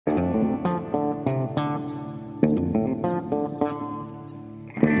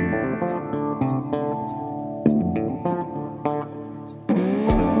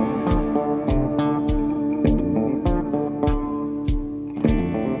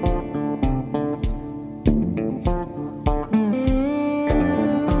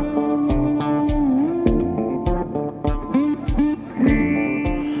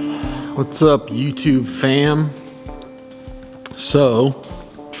What's up, YouTube fam? So,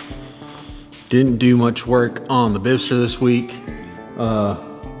 didn't do much work on the Bibbster this week.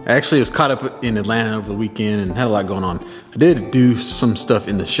 Actually, I was caught up in Atlanta over the weekend and had a lot going on. I did do some stuff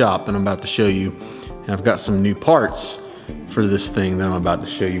in the shop that I'm about to show you. And I've got some new parts for this thing that I'm about to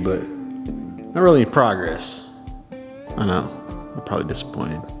show you, but not really any progress. I know, I'm probably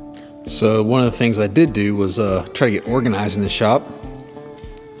disappointed. So one of the things I did do was try to get organized in the shop.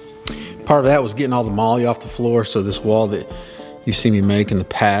 Part of that was getting all the moly off the floor. So this wall that you've seen me make in the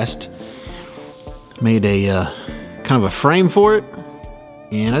past, made a kind of a frame for it.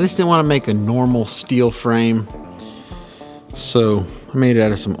 And I just didn't want to make a normal steel frame. So I made it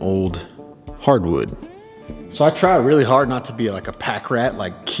out of some old hardwood. So I try really hard not to be like a pack rat,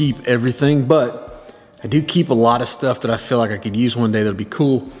 like keep everything, but I do keep a lot of stuff that I feel like I could use one day that'll be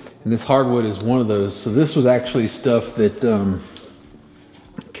cool. And this hardwood is one of those. So this was actually stuff that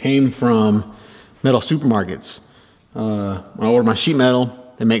came from metal supermarkets. When I ordered my sheet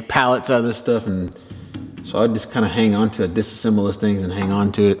metal, they make pallets out of this stuff, and so I just kind of hang on to it, disassemble those things and hang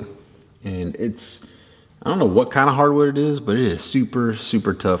on to it. And it's, I don't know what kind of hardwood it is, but it is super,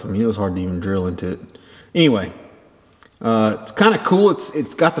 super tough. I mean, it was hard to even drill into it. Anyway, it's kind of cool.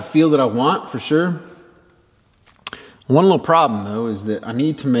 It's got the feel that I want for sure. One little problem though is that I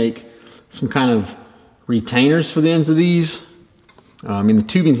need to make some kind of retainers for the ends of these. I mean, the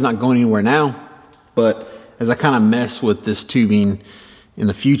tubing's not going anywhere now, but as I kind of mess with this tubing in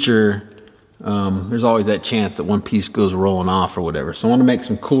the future, there's always that chance that one piece goes rolling off or whatever. So I want to make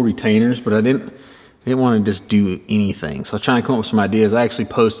some cool retainers, but I didn't want to just do anything. So I was trying to come up with some ideas. I actually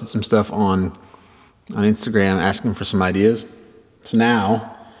posted some stuff on Instagram asking for some ideas. So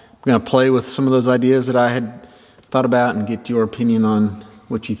now I'm going to play with some of those ideas that I had thought about and get your opinion on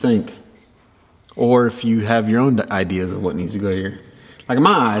what you think. Or if you have your own ideas of what needs to go here. Like in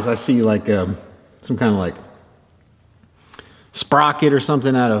my eyes, I see like some kind of like sprocket or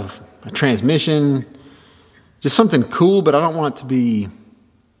something out of a transmission. Just something cool, but I don't want it to be,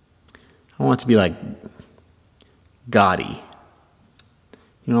 like gaudy. You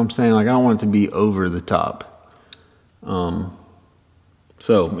know what I'm saying? Like I don't want it to be over the top.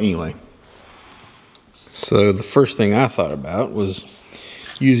 So anyway. So the first thing I thought about was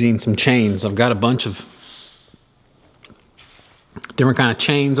using some chains. I've got a bunch of different kind of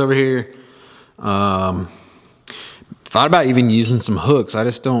chains over here. Thought about even using some hooks. I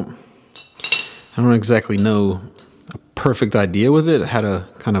don't exactly know a perfect idea with it. How to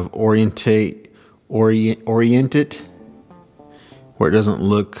kind of orient it where it doesn't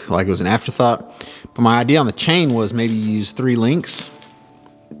look like it was an afterthought. But my idea on the chain was maybe use 3 links.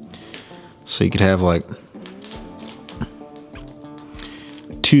 So you could have like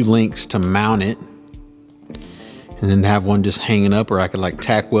 2 links to mount it, and then have one just hanging up, or I could like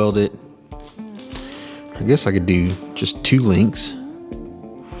tack weld it. I guess I could do just 2 links. I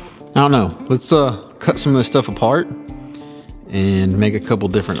don't know. Let's cut some of this stuff apart and make a couple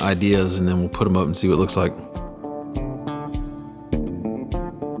different ideas, and then we'll put them up and see what it looks like.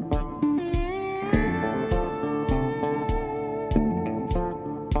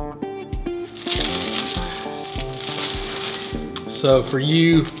 So for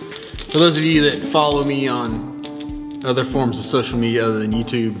those of you that follow me on other forms of social media other than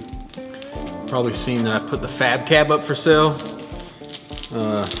YouTube, probably seen that I put the Fab Cab up for sale.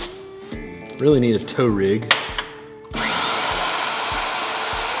 Really need a tow rig.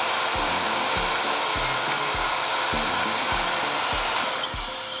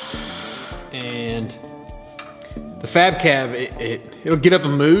 And the Fab Cab, it'll get up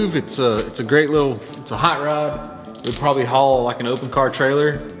and move. It's a great little, it's a hot rod. It would probably haul like an open car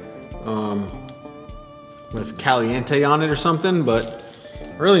trailer with Caliente on it or something, but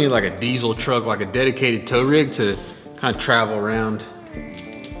I really need like a diesel truck, like a dedicated tow rig to kind of travel around.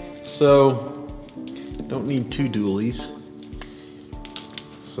 So, don't need 2 dualies.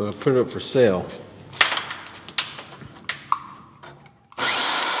 So I put it up for sale.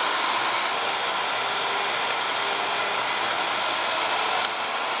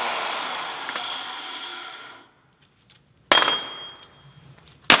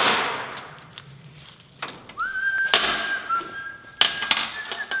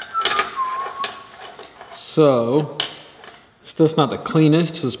 So, stuff's not the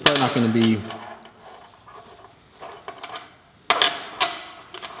cleanest, so it's probably not going to be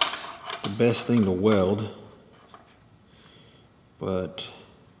the best thing to weld, but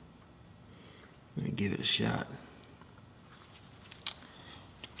I'm going to give it a shot.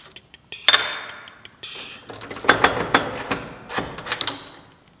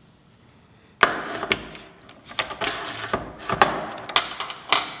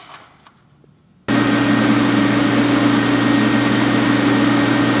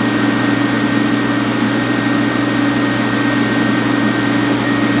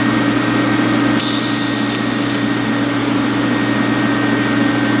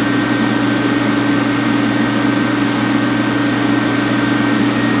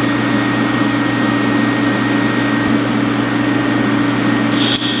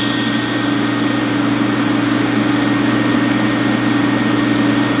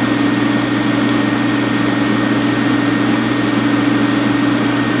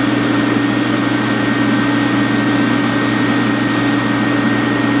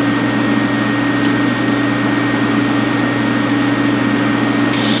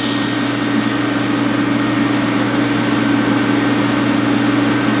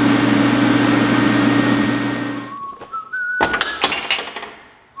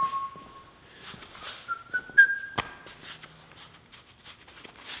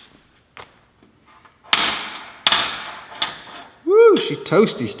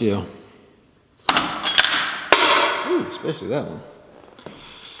 toasty still. Ooh, especially that one.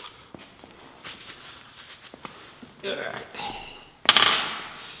 All right.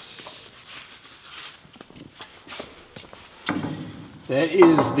 That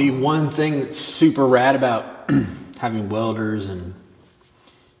is the one thing that's super rad about having welders and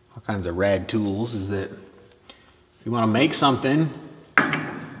all kinds of rad tools, is that if you want to make something,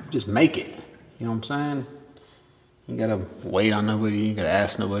 just make it. You know what I'm saying? You gotta wait on nobody, you gotta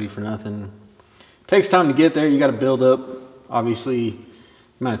ask nobody for nothing. It takes time to get there. You gotta build up, obviously, the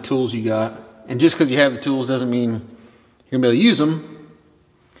amount of tools you got. And just because you have the tools doesn't mean you're gonna be able to use them,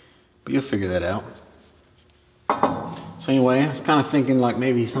 but you'll figure that out. So anyway, I was kind of thinking like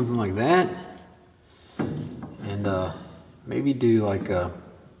maybe something like that. And maybe do like I'll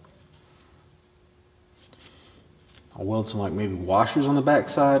weld some like maybe washers on the back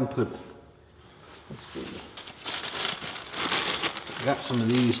side and put, let's see. So I got some of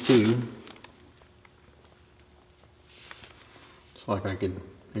these too. So like I could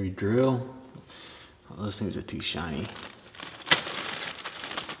maybe drill. Oh, those things are too shiny.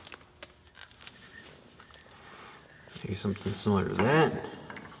 Maybe something similar to that.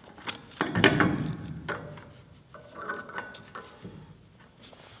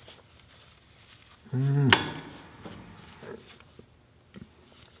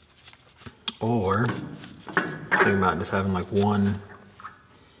 Or thinking about just having like one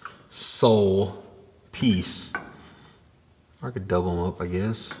sole piece. Or I could double them up, I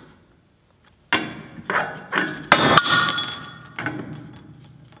guess.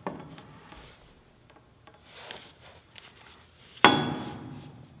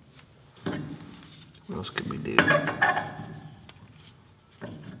 What else could we do?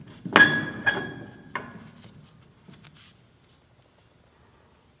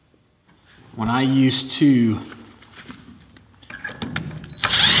 When I used to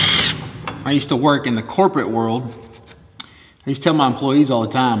work in the corporate world, I used to tell my employees all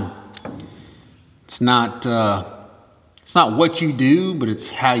the time, it's not what you do, but it's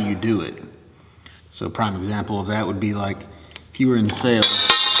how you do it. So a prime example of that would be like if you were in sales.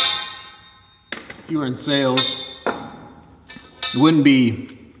 It wouldn't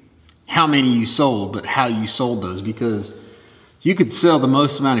be how many you sold, but how you sold those, because you could sell the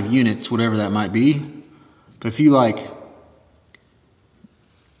most amount of units, whatever that might be, but if you like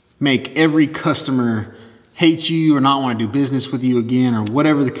make every customer hate you or not want to do business with you again, or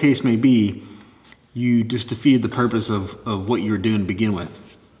whatever the case may be, you just defeated the purpose of what you were doing to begin with.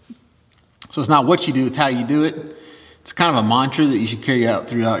 So it's not what you do, it's how you do it. It's kind of a mantra that you should carry out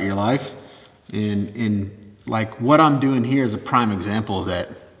throughout your life. And like what I'm doing here is a prime example of that.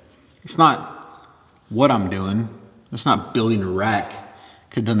 It's not what I'm doing. It's not building a rack.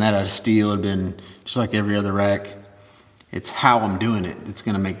 Could have done that out of steel. It would have been just like every other rack. It's how I'm doing it that's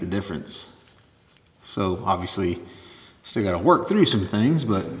going to make the difference. So obviously, still got to work through some things,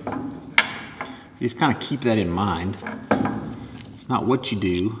 but you just kind of keep that in mind. It's not what you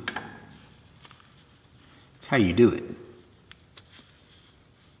do. It's how you do it.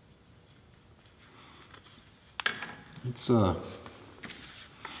 Let's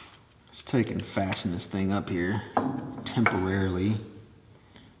take and fasten this thing up here temporarily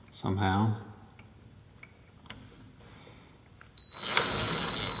somehow.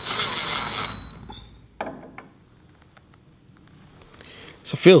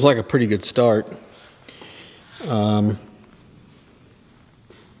 So it feels like a pretty good start.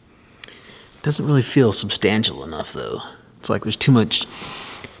 Doesn't really feel substantial enough though. It's like there's too much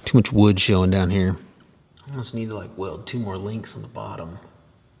wood showing down here. Almost need to like weld 2 more links on the bottom.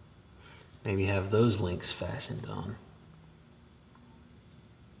 Maybe have those links fastened on.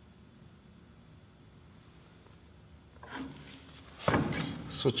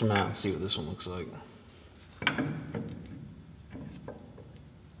 Switch them out and see what this one looks like.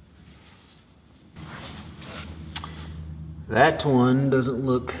 That one doesn't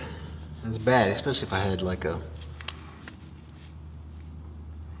look as bad, especially if I had like a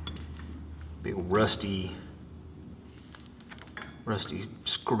big rusty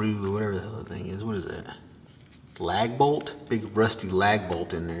screw or whatever the hell that thing is. What is that? Lag bolt? Big rusty lag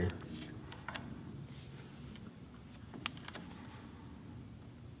bolt in there.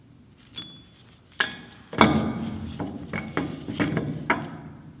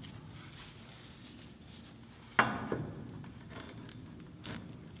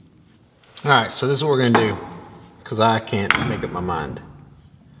 Alright, so this is what we're going to do, because I can't make up my mind.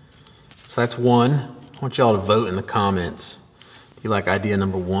 So that's one. I want y'all to vote in the comments. Do you like idea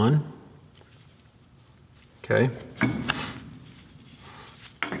number 1? Okay.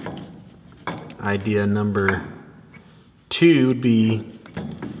 Idea number 2 would be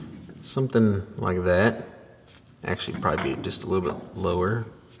something like that. Actually, probably be just a little bit lower,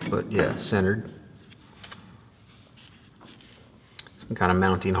 but yeah, centered. Some kind of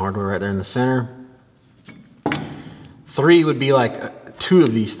mounting hardware right there in the center. 3 would be like 2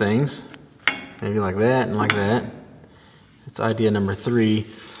 of these things, maybe like that and like that. That's idea number 3.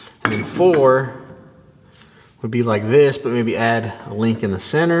 And then 4 would be like this, but maybe add a link in the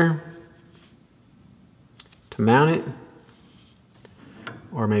center to mount it,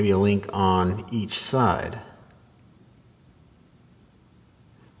 or maybe a link on each side.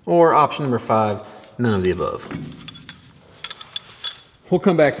 Or option number 5, none of the above. We'll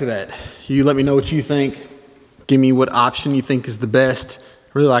come back to that. You let me know what you think. Give me what option you think is the best. I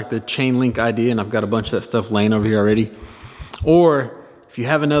really like the chain link idea, and I've got a bunch of that stuff laying over here already. Or if you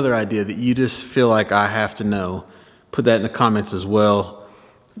have another idea that you just feel like I have to know, put that in the comments as well.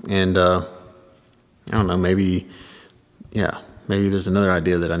 And I don't know, maybe, yeah, maybe there's another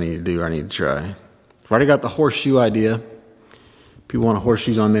idea that I need to do or I need to try. I've already got the horseshoe idea. People want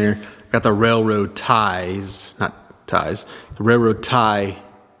horseshoes on there. Got the railroad ties, not ties, the railroad tie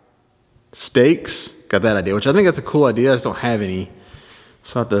stakes. Got that idea, which I think that's a cool idea. I just don't have any.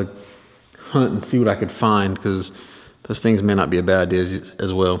 So I have to hunt and see what I could find, because those things may not be a bad idea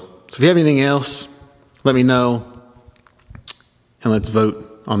as well. So if you have anything else, let me know, and let's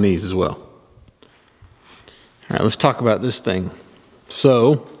vote on these as well. All right, let's talk about this thing.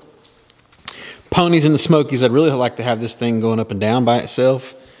 So, Ponies in the Smokies, I'd really like to have this thing going up and down by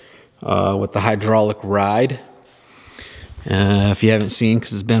itself with the hydraulic ride. If you haven't seen,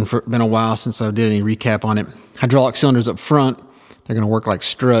 because it's been a while since I did any recap on it. Hydraulic cylinders up front, they're going to work like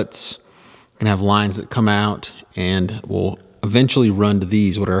struts. Going to have lines that come out, and will eventually run to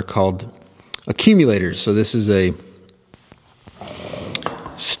these, what are called accumulators. So this is a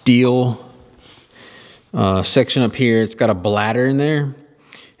steel section up here. It's got a bladder in there,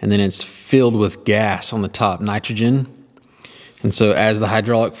 and then it's filled with gas on the top, nitrogen. And so as the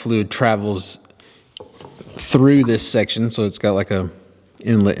hydraulic fluid travels through this section, so it's got like a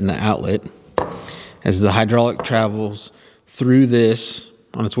inlet and an outlet, as the hydraulic travels through this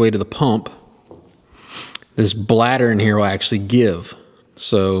on its way to the pump, this bladder in here will actually give.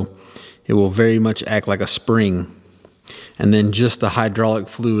 So it will very much act like a spring. And then just the hydraulic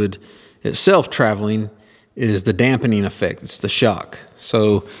fluid itself traveling is the dampening effect. It's the shock.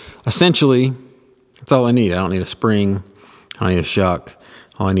 So essentially, that's all I need. I don't need a spring. I don't need a shock.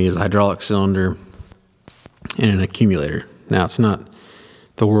 All I need is a hydraulic cylinder and an accumulator. Now, it's not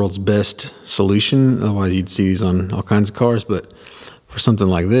the world's best solution. Otherwise, you'd see these on all kinds of cars. But for something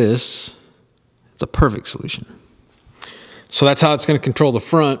like this, it's a perfect solution. So that's how it's going to control the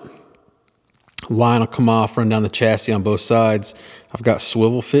front. Line will come off, run down the chassis on both sides. I've got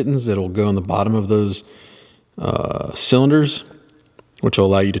swivel fittings that'll go on the bottom of those cylinders, which will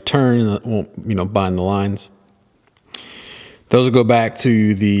allow you to turn and it won't, bind the lines. Those will go back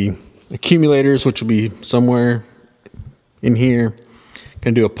to the accumulators, which will be somewhere in here.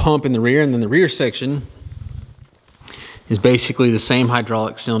 Gonna do a pump in the rear, and then the rear section is basically the same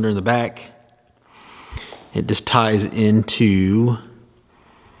hydraulic cylinder in the back. It just ties into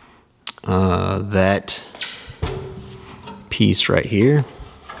that piece right here.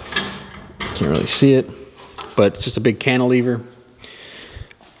 Can't really see it, but it's just a big cantilever.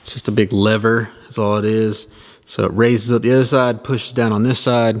 It's just a big lever, that's all it is. So it raises up the other side, pushes down on this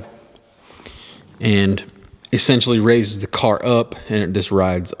side, and essentially raises the car up, and it just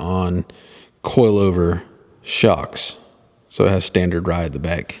rides on coilover shocks. So it has standard ride at the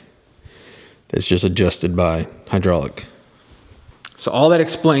back. It's just adjusted by hydraulic. So all that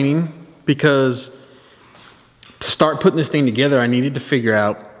explaining, because to start putting this thing together, I needed to figure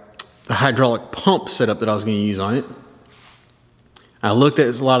out the hydraulic pump setup that I was going to use on it. I looked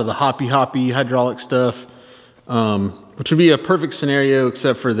at a lot of the hoppy hydraulic stuff, which would be a perfect scenario,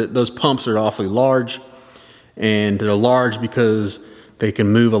 except for that those pumps are awfully large, and they're large because they can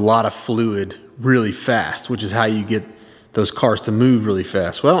move a lot of fluid really fast, which is how you get those cars to move really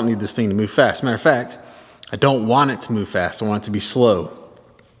fast. Well, I don't need this thing to move fast. Matter of fact, I don't want it to move fast. I want it to be slow.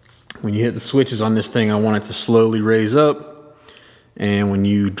 When you hit the switches on this thing, I want it to slowly raise up. And when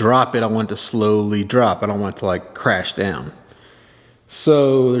you drop it, I want it to slowly drop. I don't want it to like crash down.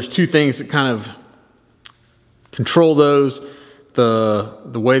 So there's two things that kind of control those. The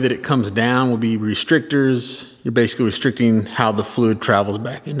way that it comes down will be restrictors. You're basically restricting how the fluid travels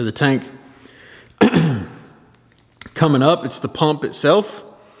back into the tank. Coming up, it's the pump itself.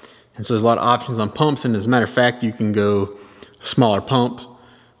 And so there's a lot of options on pumps. And as a matter of fact, you can go a smaller pump,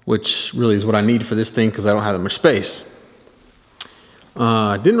 which really is what I need for this thing because I don't have that much space.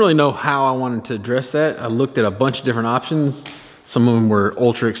 I didn't really know how I wanted to address that. I looked at a bunch of different options. Some of them were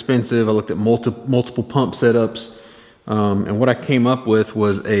ultra expensive. I looked at multiple pump setups. And what I came up with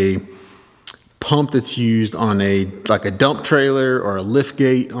was a pump that's used on like a dump trailer or a lift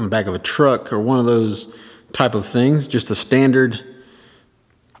gate on the back of a truck or one of those type of things. Just a standard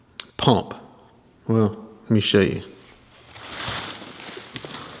pump. Well, let me show you.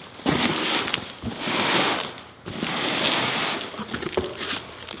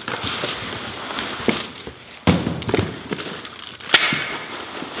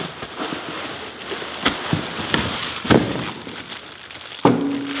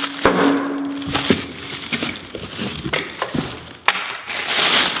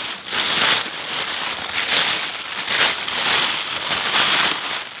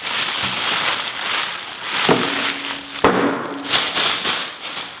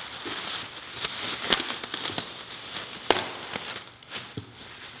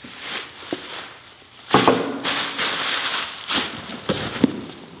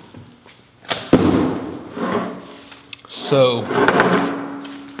 So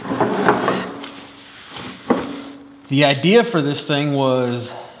the idea for this thing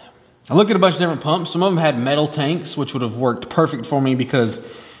was, I looked at a bunch of different pumps. Some of them had metal tanks, which would have worked perfect for me because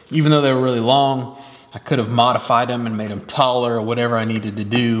even though they were really long, I could have modified them and made them taller or whatever I needed to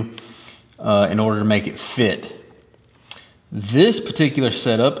do in order to make it fit. This particular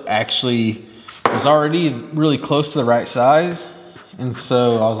setup actually was already really close to the right size. And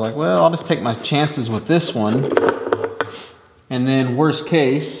so I was like, well, I'll just take my chances with this one. And then worst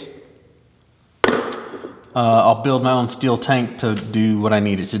case, I'll build my own steel tank to do what I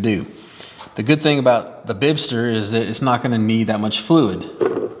need it to do. The good thing about the Bibbster is that it's not going to need that much fluid.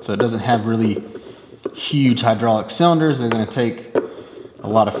 So it doesn't have really huge hydraulic cylinders. They're going to take a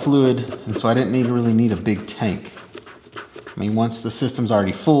lot of fluid. And so I didn't really need a big tank. I mean, once the system's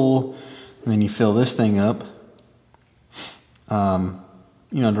already full, and then you fill this thing up,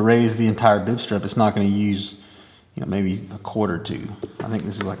 you know, to raise the entire Bibbster up, it's not going to use, you know, maybe a quart or two. I think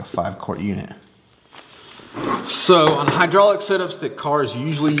this is like a 5-quart unit. So on hydraulic setups that cars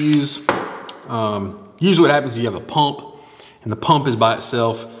usually use, usually what happens is you have a pump, and the pump is by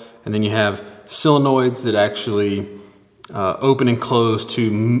itself, and then you have solenoids that actually open and close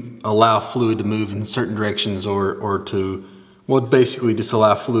to allow fluid to move in certain directions, or to, well, basically just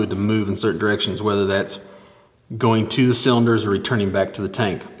allow fluid to move in certain directions, whether that's going to the cylinders or returning back to the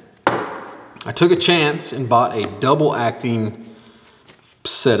tank. I took a chance and bought a double acting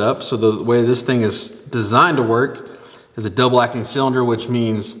setup. So the way this thing is designed to work is a double acting cylinder, which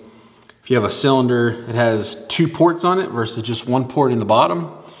means if you have a cylinder, it has 2 ports on it versus just 1 port in the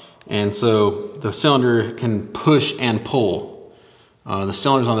bottom. And so the cylinder can push and pull. The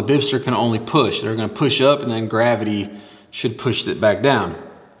cylinders on the Bibbster can only push. They're going to push up, and then gravity should push it back down.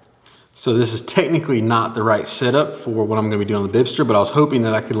 So this is technically not the right setup for what I'm going to be doing on the Bibbster, but I was hoping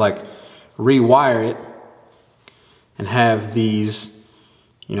that I could like rewire it and have these,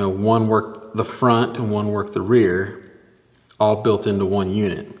 you know, one work the front and one work the rear, all built into one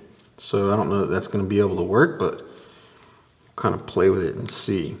unit. So I don't know that that's going to be able to work, but kind of play with it and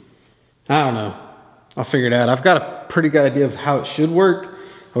see. I don't know. I'll figure it out. I've got a pretty good idea of how it should work.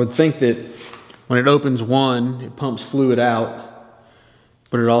 I would think that when it opens one, it pumps fluid out,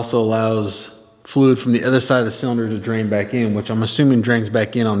 but it also allows fluid from the other side of the cylinder to drain back in, which I'm assuming drains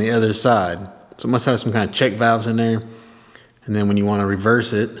back in on the other side. So it must have some kind of check valves in there. And then when you want to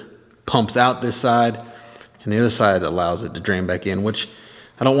reverse it, pumps out this side, and the other side allows it to drain back in, which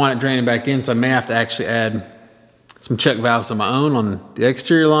I don't want it draining back in, so I may have to actually add some check valves of my own on the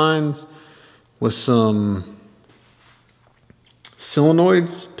exterior lines with some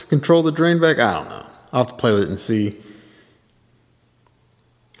solenoids to control the drain back. I don't know. I'll have to play with it and see.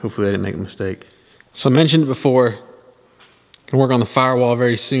 Hopefully I didn't make a mistake. So I mentioned it before, gonna work on the firewall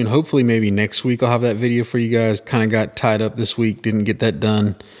very soon. Hopefully maybe next week I'll have that video for you guys. Kind of got tied up this week, didn't get that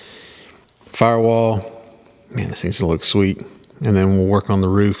done. Firewall, man, this thing's gonna look sweet. And then we'll work on the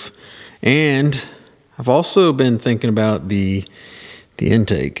roof. And I've also been thinking about the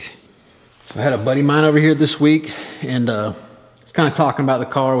intake. So I had a buddy of mine over here this week, and I was kind of talking about the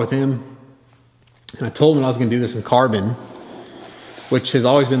car with him. And I told him I was gonna do this in carbon, which has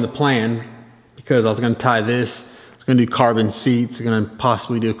always been the plan, because I was going to tie this, I was going to do carbon seats, I was going to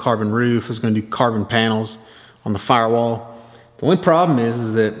possibly do a carbon roof, I was going to do carbon panels on the firewall. The only problem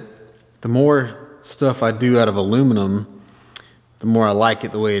is that the more stuff I do out of aluminum, the more I like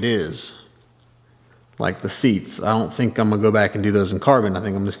it the way it is. Like the seats, I don't think I'm going to go back and do those in carbon. I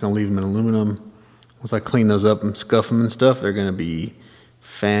think I'm just going to leave them in aluminum. Once I clean those up and scuff them and stuff, they're going to be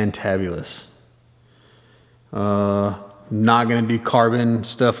fantabulous. Not gonna do carbon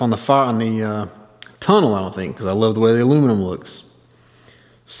stuff on the tunnel, I don't think, because I love the way the aluminum looks.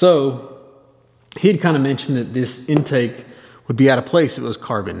 So he'd kind of mentioned that this intake would be out of place if it was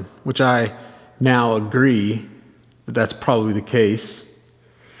carbon, which I now agree that that's probably the case.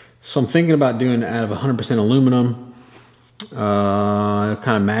 So I'm thinking about doing it out of 100% aluminum. It'll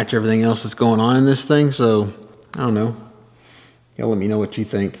kind of match everything else that's going on in this thing. So I don't know. Y'all let me know what you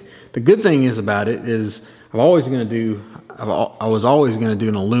think. The good thing is about it is I was always going to do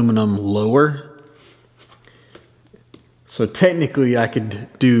an aluminum lower. So technically I could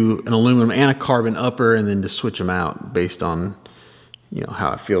do an aluminum and a carbon upper and then just switch them out based on, you know, how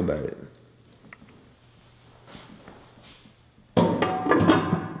I feel about it.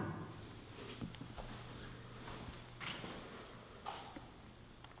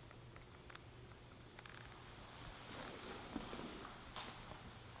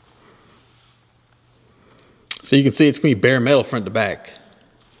 So you can see it's going to be bare metal front to back.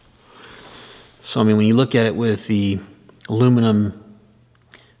 So I mean, when you look at it with the aluminum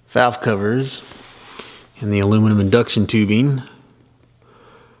valve covers and the aluminum induction tubing,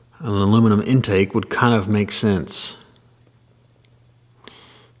 an aluminum intake would kind of make sense.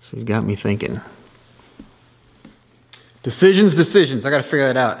 So he's got me thinking. Decisions. I got to figure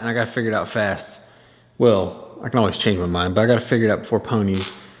that out, and I got to figure it out fast. Well, I can always change my mind, but I got to figure it out before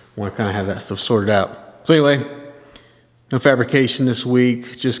ponies. I want to kind of have that stuff sorted out. So anyway, no fabrication this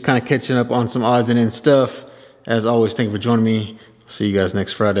week. Just kind of catching up on some odds and ends stuff. As always, thank you for joining me. See you guys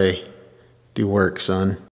next Friday. Do work, son.